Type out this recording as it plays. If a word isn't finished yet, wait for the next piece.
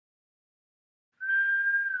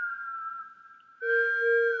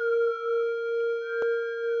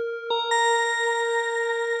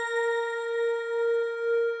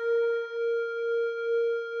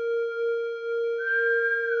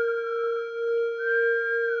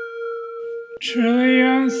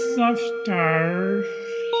Trillions of stars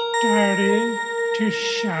started to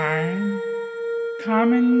shine.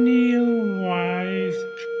 Comet Neowise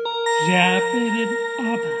zapped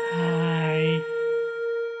up high.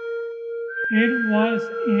 It was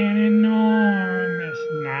an enormous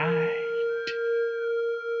night.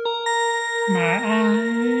 My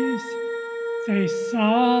eyes, they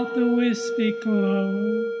saw the wispy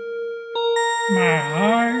glow. My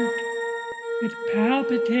heart, it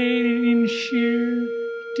palpitated in sheer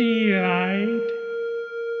delight.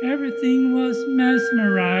 Everything was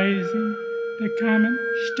mesmerizing. The comet,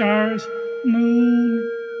 stars,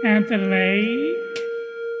 moon, and the lake.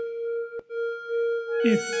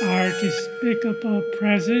 If our despicable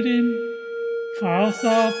president falls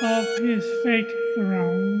off of his fake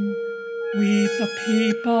throne, we the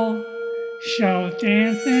people shall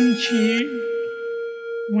dance and cheer.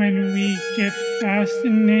 When we get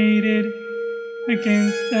fascinated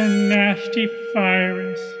against the nasty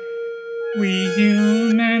virus, we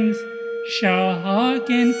humans shall hug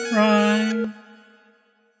and cry.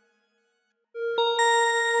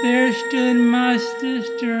 There stood my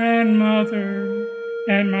sister and mother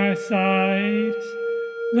at my sides,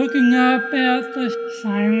 looking up at the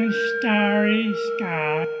silent starry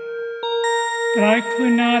sky. But I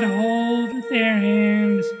could not hold their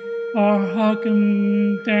hands or hug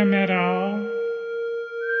them at all.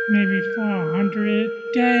 Maybe for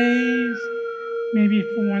 100 days, maybe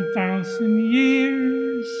for 1,000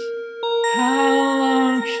 years. How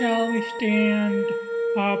long shall we stand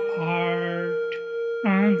apart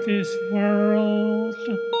on this world?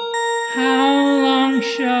 How long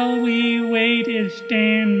shall we wait and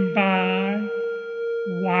stand by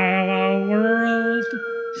while our world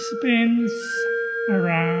spins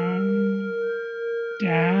around?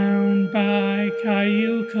 Down by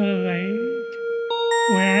Cayuga Lake,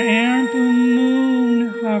 where amber moon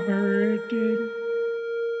hovered,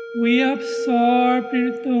 we absorbed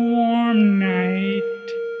the warm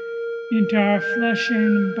night into our flesh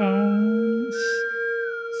and bones.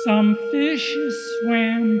 Some fish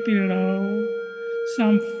swam below,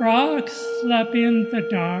 some frogs slept in the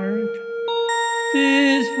dark.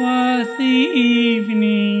 This was the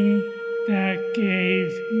evening that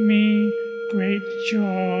gave me great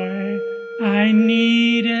joy I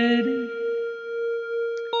needed.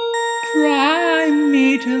 Cry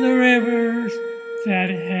me to the rivers that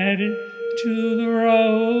head to the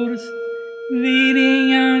roads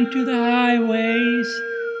leading onto the highways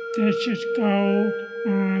that just go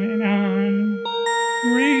on and on.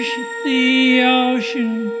 Reach the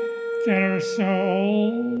ocean that are so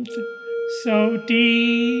old, so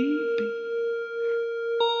deep,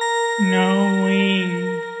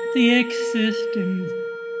 knowing the existence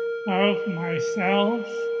of myself,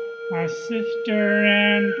 my sister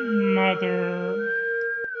and mother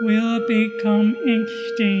will become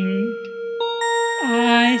extinct.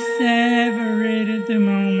 I severed the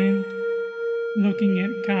moment, looking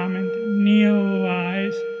at Comet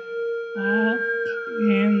Neowise up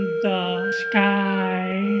in the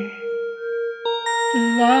sky. The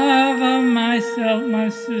love of myself, my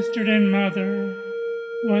sister and mother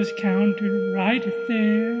was counted right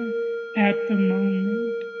there at the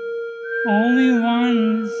moment. Only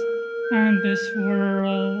ones on this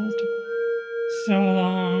world, so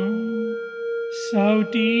long, so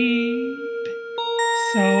deep,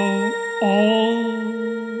 so old.